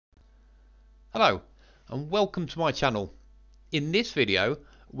Hello and welcome to my channel. In this video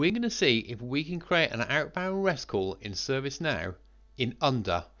we're going to see if we can create an outbound REST call in ServiceNow in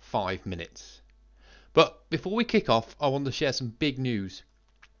under 5 minutes. But before we kick off, I want to share some big news,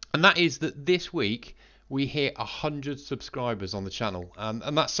 and that is that this week we hit 100 subscribers on the channel,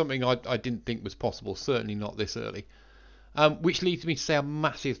 and that's something I didn't think was possible, certainly not this early. Which leads me to say a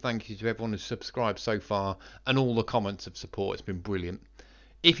massive thank you to everyone who's subscribed so far and all the comments of support. It's been brilliant.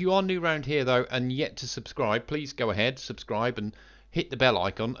 If you are new around here though and yet to subscribe, please go ahead, subscribe and hit the bell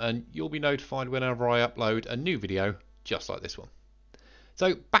icon and you'll be notified whenever I upload a new video just like this one.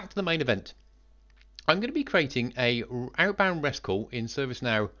 So back to the main event. I'm going to be creating a outbound REST call in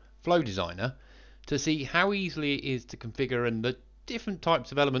ServiceNow Flow Designer to see how easily it is to configure and the different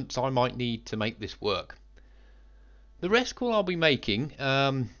types of elements I might need to make this work. The REST call I'll be making,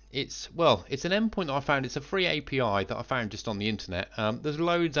 it's an endpoint that I found. It's a free API that I found just on the internet. There's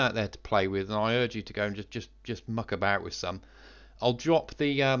loads out there to play with, and I urge you to go and just muck about with some. I'll drop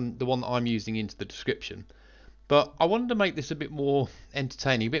the one that I'm using into the description. But I wanted to make this a bit more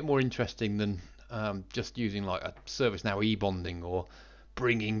entertaining, a bit more interesting than just using like a ServiceNow e-bonding or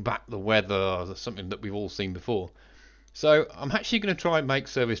bringing back the weather or something that we've all seen before. So I'm actually going to try and make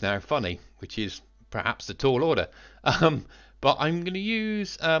ServiceNow funny, which is perhaps a tall order, but I'm going to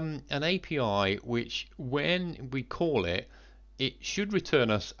use an API which, when we call it, it should return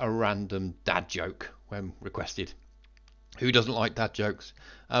us a random dad joke when requested. Who doesn't like dad jokes?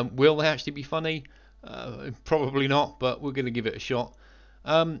 Will they actually be funny? Probably not, but we're going to give it a shot.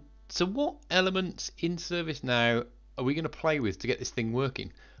 So what elements in ServiceNow are we going to play with to get this thing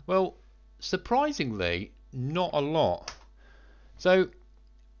working? Well, surprisingly, not a lot. So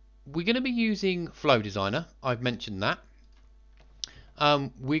we're going to be using Flow Designer. I've mentioned that.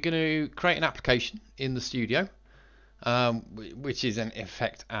 We're going to create an application in the studio, which is in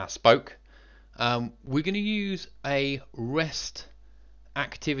effect our spoke. We're going to use a REST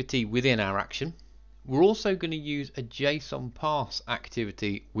activity within our action. We're also going to use a JSON parse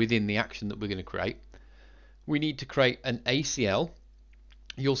activity within the action that we're going to create. We need to create an ACL.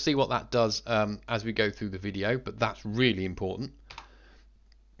 You'll see what that does as we go through the video, but that's really important.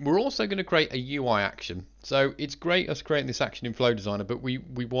 We're also going to create a UI action. So it's great us creating this action in Flow Designer, but we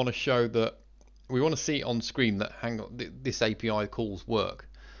want to show that, we want to see it on screen that this API calls work.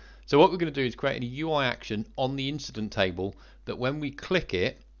 So what we're going to do is create a UI action on the incident table that when we click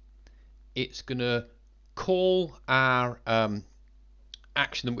it, it's going to call our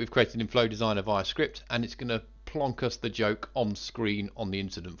action that we've created in Flow Designer via script, and it's going to plonk us the joke on screen on the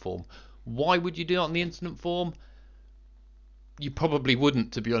incident form. Why would you do it on the incident form? You probably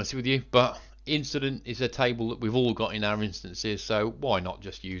wouldn't, to be honest with you, but incident is a table that we've all got in our instances, so why not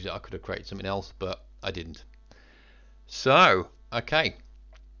just use it? I could have created something else, but I didn't. So, okay,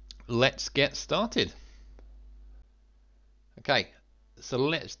 let's get started. Okay, so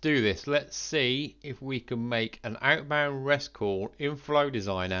let's do this. Let's see if we can make an outbound REST call in Flow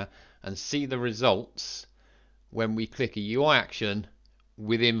Designer and see the results when we click a UI action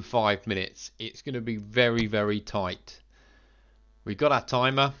within 5 minutes. It's going to be very, very tight. We've got our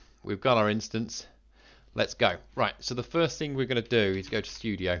timer, we've got our instance. Let's go. Right, so the first thing we're going to do is go to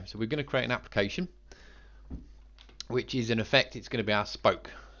Studio. So we're going to create an application, which is in effect, it's going to be our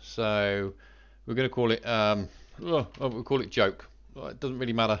spoke. So we're going to call it, we'll call it joke. Well, it doesn't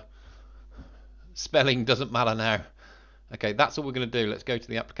really matter. Spelling doesn't matter now. Okay, that's all we're going to do. Let's go to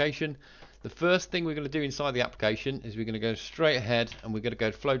the application. The first thing we're going to do inside the application is we're going to go straight ahead and we're going to go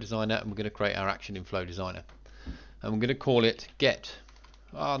to Flow Designer and we're going to create our action in Flow Designer. And we're going to call it get.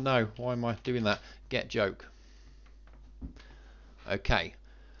 Oh no, why am I doing that? Get joke. Okay.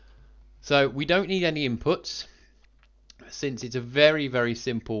 So we don't need any inputs since it's a very, very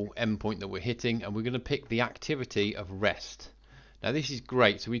simple endpoint that we're hitting, and we're going to pick the activity of REST. Now this is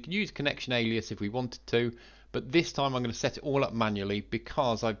great, so we can use connection alias if we wanted to, but this time I'm going to set it all up manually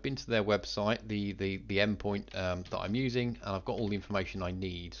because I've been to their website, the endpoint that I'm using, and I've got all the information I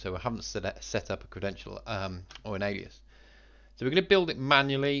need, so I haven't set up a credential or an alias. So we're going to build it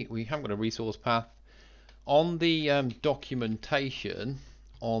manually. We haven't got a resource path. On the documentation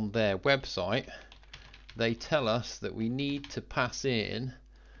on their website, they tell us that we need to pass in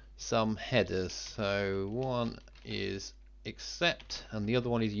some headers. So one is accept and the other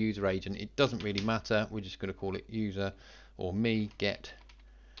one is user agent. It doesn't really matter, we're just going to call it user or me get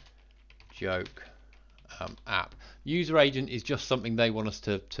joke app. User agent is just something they want us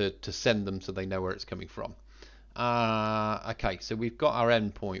to send them so they know where it's coming from. Okay, so we've got our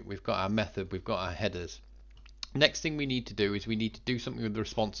endpoint, we've got our method, we've got our headers. Next thing we need to do is we need to do something with the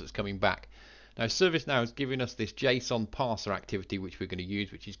response that's coming back. Now ServiceNow has given us this JSON parser activity which we're going to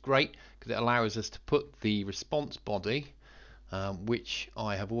use, which is great because it allows us to put the response body, which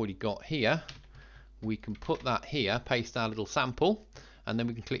I have already got here. We can put that here, paste our little sample, and then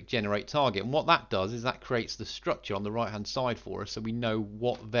we can click generate target. And what that does is that creates the structure on the right hand side for us, so we know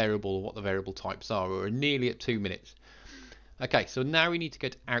what variable or what the variable types are. We're nearly at 2 minutes. Okay, so now we need to go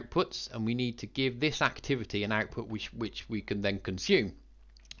to outputs, and we need to give this activity an output which we can then consume.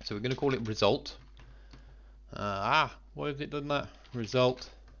 So we're going to call it result. What has it done that? Result.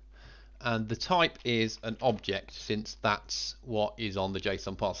 And the type is an object, since that's what is on the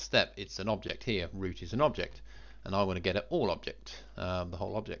JSON parse step. It's an object here. Root is an object, and I want to get an all object, the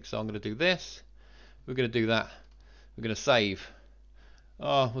whole object. So I'm going to do this. We're going to do that. We're going to save.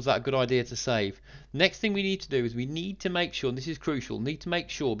 Oh, was that a good idea to save? Next thing we need to do is we need to make sure, and this is crucial, need to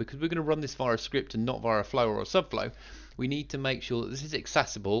make sure, because we're going to run this via a script and not via a flow or a subflow, we need to make sure that this is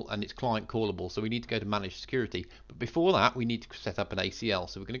accessible and it's client callable. So we need to go to manage security. But before that, we need to set up an ACL.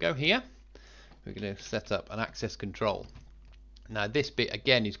 So we're going to go here. We're going to set up an access control. Now this bit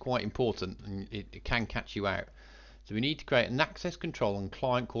again is quite important, and it can catch you out. So we need to create an access control on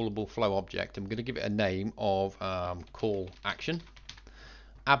client callable flow object. I'm going to give it a name of call action.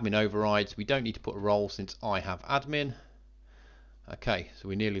 Admin overrides. We don't need to put a role since I have admin. Okay, so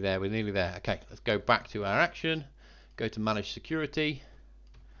we're nearly there. We're nearly there. Okay, let's go back to our action. Go to manage security.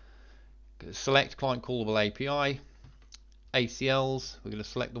 Select client callable API. ACLs. We're going to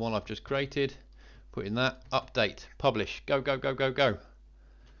select the one I've just created. Put in that. Update. Publish. Go, go, go, go, go.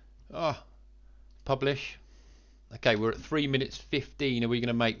 Publish. Okay, we're at 3 minutes 15. Are we going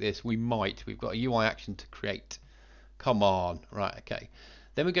to make this? We might. We've got a UI action to create. Come on. Right, okay.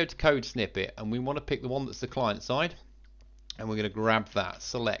 Then we go to code snippet, and we want to pick the one that's the client side, and we're going to grab that,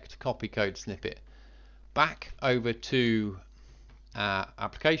 select, copy code snippet. Back over to our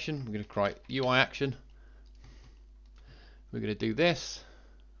application, we're going to create UI action. We're going to do this.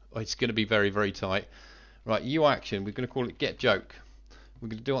 Oh, it's going to be very, very tight. Right, UI action, we're going to call it get joke. We're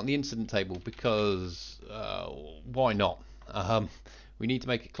going to do it on the incident table because why not? We need to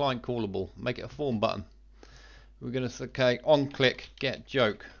make it client callable, make it a form button. We're going to say on click get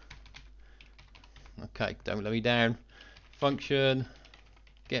joke. Okay, don't let me down. Function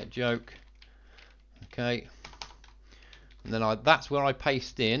get joke. Okay, and then that's where I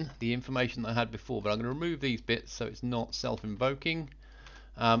paste in the information that I had before, but I'm going to remove these bits so it's not self-invoking,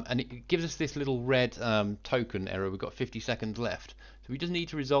 and it gives us this little red token error. We've got 50 seconds left, so we just need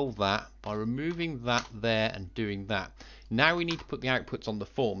to resolve that by removing that there and doing that. Now we need to put the outputs on the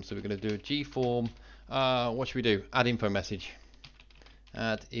form, so we're going to do a G form. What should we do? Add info message.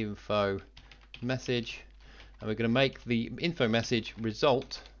 Add info message, and we're going to make the info message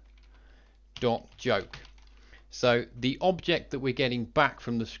result dot joke. So the object that we're getting back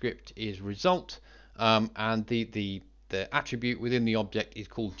from the script is result, and the attribute within the object is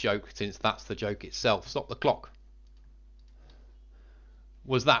called joke, since that's the joke itself. Stop the clock.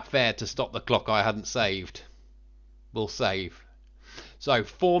 Was that fair to stop the clock? I hadn't saved. We'll save. So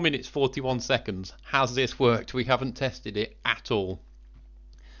 4 minutes 41 seconds. Has this worked? We haven't tested it at all.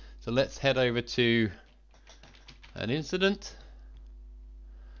 So let's head over to an incident,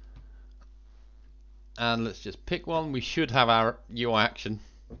 and let's just pick one. We should have our UI action.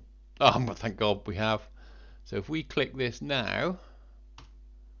 Oh, thank God we have. So if we click this now,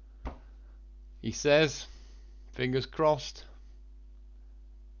 he says, fingers crossed.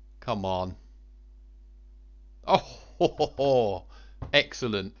 Come on. Oh,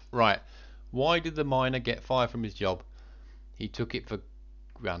 excellent. Right, why did the miner get fired from his job? He took it for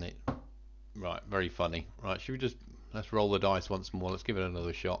granted. Right, very funny. Right, should we just, let's roll the dice once more. Let's give it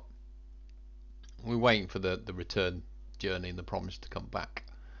another shot. We're waiting for the return journey and the promise to come back.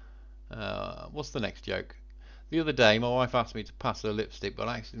 What's the next joke? The other day my wife asked me to pass her lipstick, but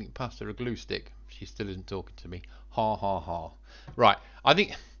I accidentally passed her a glue stick. She still isn't talking to me. Ha ha ha. Right, I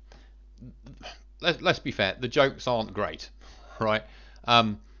think let's be fair, the jokes aren't great, right?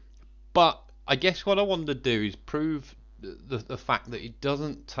 But I guess what I wanted to do is prove the fact that it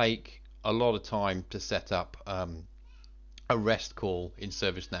doesn't take a lot of time to set up a REST call in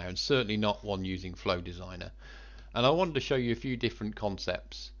ServiceNow, and certainly not one using Flow Designer. And I wanted to show you a few different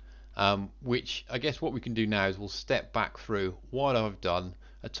concepts, which I guess what we can do now is we'll step back through what I've done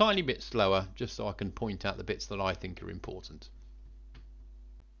a tiny bit slower, just so I can point out the bits that I think are important.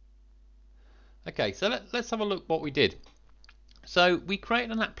 Okay, so let's have a look what we did. So we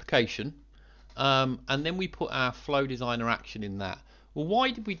created an application, and then we put our Flow Designer action in that. Well,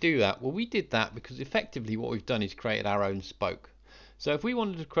 why did we do that? Well, we did that because effectively what we've done is created our own spoke. So if we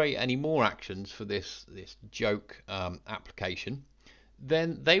wanted to create any more actions for this joke application,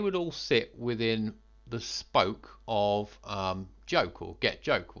 then they would all sit within the spoke of joke or get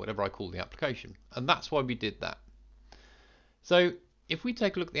joke, whatever I call the application. And that's why we did that. So if we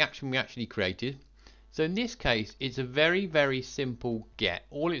take a look at the action we actually created, so in this case it's a very, very simple get.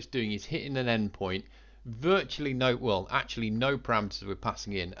 All it's doing is hitting an endpoint, virtually no, well actually no parameters we're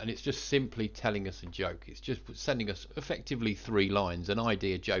passing in, and it's just simply telling us a joke. It's just sending us effectively 3 lines, an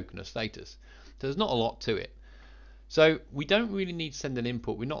ID, a joke and a status. So there's not a lot to it. So we don't really need to send an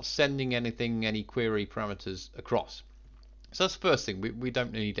input. We're not sending anything, any query parameters across. So that's the first thing. We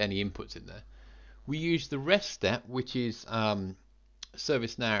don't need any inputs in there. We use the REST step, which is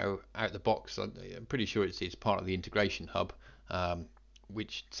ServiceNow out the box. I'm pretty sure it's part of the integration hub,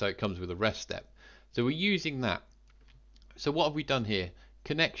 so it comes with a REST step. So we're using that. So what have we done here?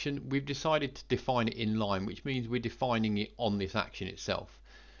 Connection, we've decided to define it in line, which means we're defining it on this action itself.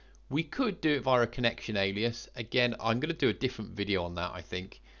 We could do it via a connection alias. Again, I'm going to do a different video on that, I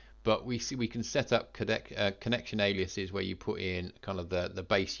think. But we can set up connection aliases where you put in kind of the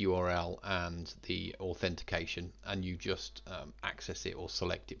base URL and the authentication, and you just access it or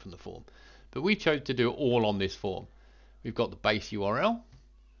select it from the form. But we chose to do it all on this form. We've got the base URL.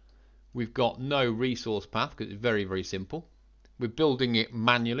 We've got no resource path because it's very, very simple. We're building it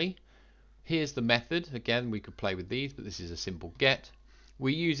manually. Here's the method. Again, we could play with these, but this is a simple get. We're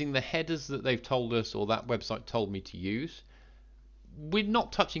using the headers that they've told us, or that website told me to use. We're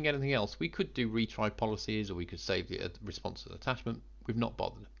not touching anything else. We could do retry policies, or we could save the response as attachment. We've not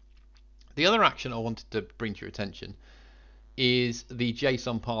bothered. The other action I wanted to bring to your attention is the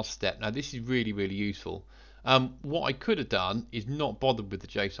JSON parse step. Now this is really, really useful. What I could have done is not bothered with the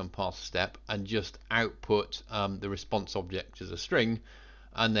JSON parse step and just output the response object as a string,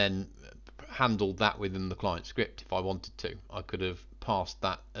 and then handled that within the client script if I wanted to. I could have passed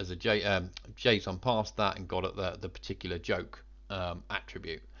that as a JSON parsed that and got at the particular joke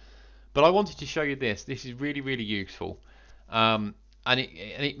attribute. But I wanted to show you this. This is really, really useful, and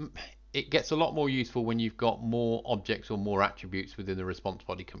it gets a lot more useful when you've got more objects or more attributes within the response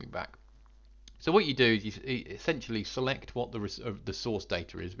body coming back. So what you do is you essentially select what the source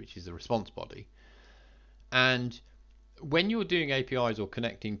data is, which is the response body, and when you're doing APIs or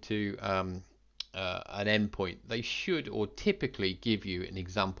connecting to an endpoint, they should or typically give you an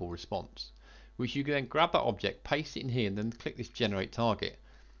example response, which you can then grab that object, paste it in here, and then click this generate target,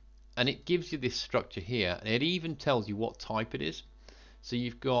 and it gives you this structure here, and it even tells you what type it is. So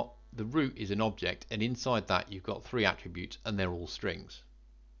you've got the root is an object, and inside that you've got 3 attributes, and they're all strings.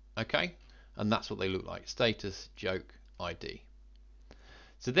 Okay, and that's what they look like: status, joke, ID.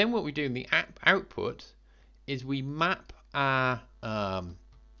 So then what we do in the app output is we map our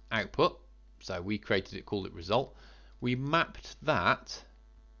output. So we created it, called it result. We mapped that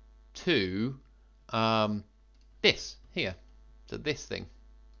to this here, so this thing.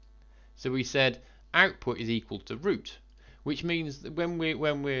 So we said output is equal to root, which means that when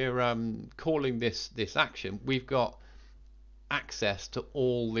we're calling this action, we've got access to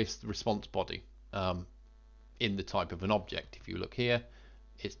all this response body in the type of an object. If you look here,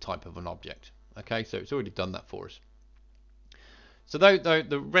 it's type of an object. Okay, so it's already done that for us. So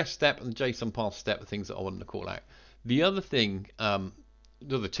the REST step and the JSON parse step are things that I wanted to call out. The other thing, the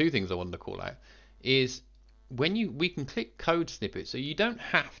other 2 things I wanted to call out is when we can click code snippet, so you don't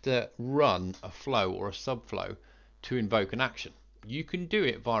have to run a flow or a subflow to invoke an action. You can do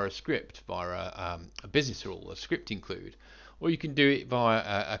it via a script, via a business rule, a script include, or you can do it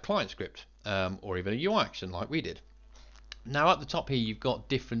via a client script, or even a UI action like we did. Now at the top here you've got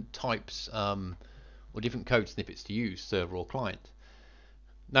different types or different code snippets to use, server or client.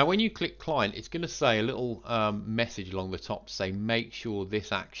 Now when you click client, it's going to say a little message along the top to say make sure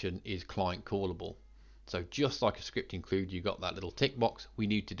this action is client callable. So just like a script include, you got that little tick box. We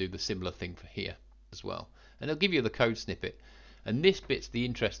need to do the similar thing for here as well, and it'll give you the code snippet. And this bit's the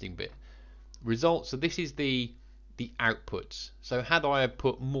interesting bit. Results. So this is the outputs. So had I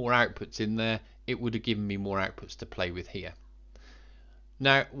put more outputs in there, it would have given me more outputs to play with here.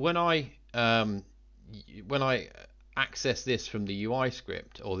 Now when I access this from the UI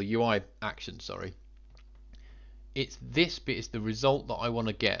script, or the UI action, sorry, it's this bit is the result that I want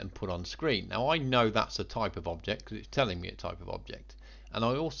to get and put on screen. Now I know that's a type of object because it's telling me a type of object, and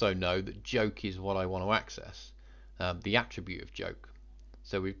I also know that joke is what I want to access, the attribute of joke.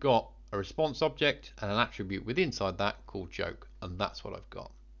 So we've got a response object and an attribute with inside that called joke, and that's what I've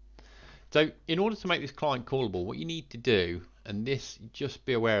got. So in order to make this client callable, what you need to do, and this, just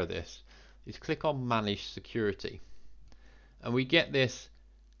be aware of this, is click on manage security, and we get this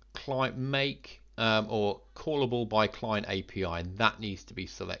client make or callable by client API, and that needs to be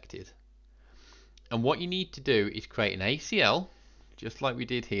selected. And what you need to do is create an ACL, just like we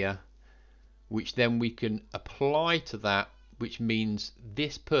did here, which then we can apply to that, which means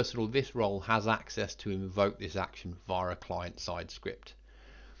this person or this role has access to invoke this action via a client-side script.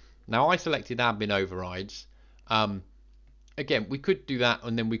 Now I selected admin overrides. Again, we could do that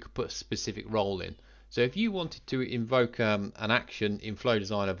and then we could put a specific role in. So if you wanted to invoke an action in Flow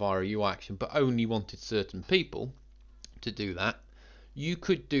Designer via a UI action, but only wanted certain people to do that, you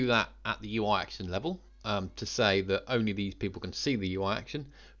could do that at the UI action level to say that only these people can see the UI action,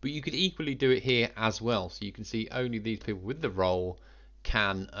 but you could equally do it here as well. So you can see only these people with the role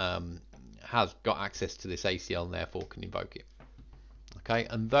can has got access to this ACL and therefore can invoke it. Okay,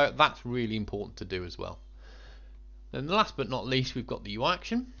 and that's really important to do as well. Then last but not least, we've got the UI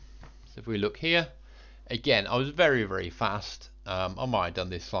action. So if we look here, again, I was very fast. I might have done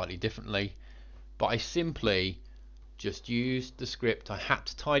this slightly differently, but I simply just used the script. I had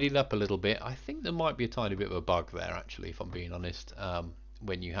to tidy it up a little bit. I think there might be a tiny bit of a bug there actually, if I'm being honest.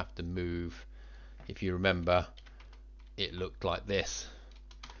 When you have to move, if you remember, it looked like this,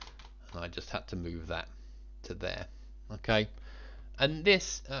 and I just had to move that to there. Okay. And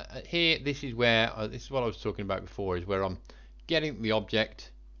this here, this is where this is what I was talking about before, is where I'm getting the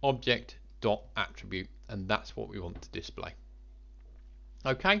object dot attribute, and that's what we want to display.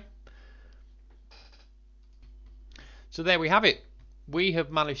 Okay, so there we have it. We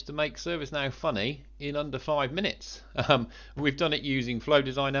have managed to make ServiceNow funny in under 5 minutes. We've done it using Flow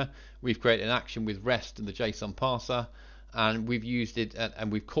Designer. We've created an action with REST and the JSON Parser, and we've used it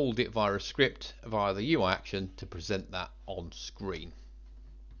and we've called it via a script via the UI action to present that on screen.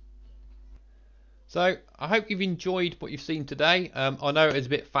 So I hope you've enjoyed what you've seen today. I know it's a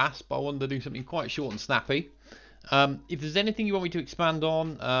bit fast, but I wanted to do something quite short and snappy. If there's anything you want me to expand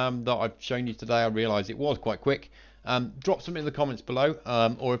on that I've shown you today, I realise it was quite quick. Drop something in the comments below,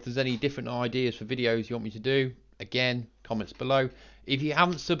 or if there's any different ideas for videos you want me to do, again, comments below. If you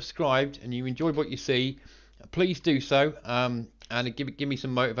haven't subscribed and you enjoyed what you see, please do so, and give me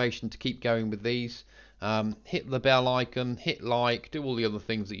some motivation to keep going with these. Hit the bell icon, hit like, do all the other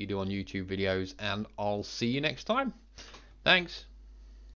things that you do on YouTube videos, and I'll see you next time. Thanks.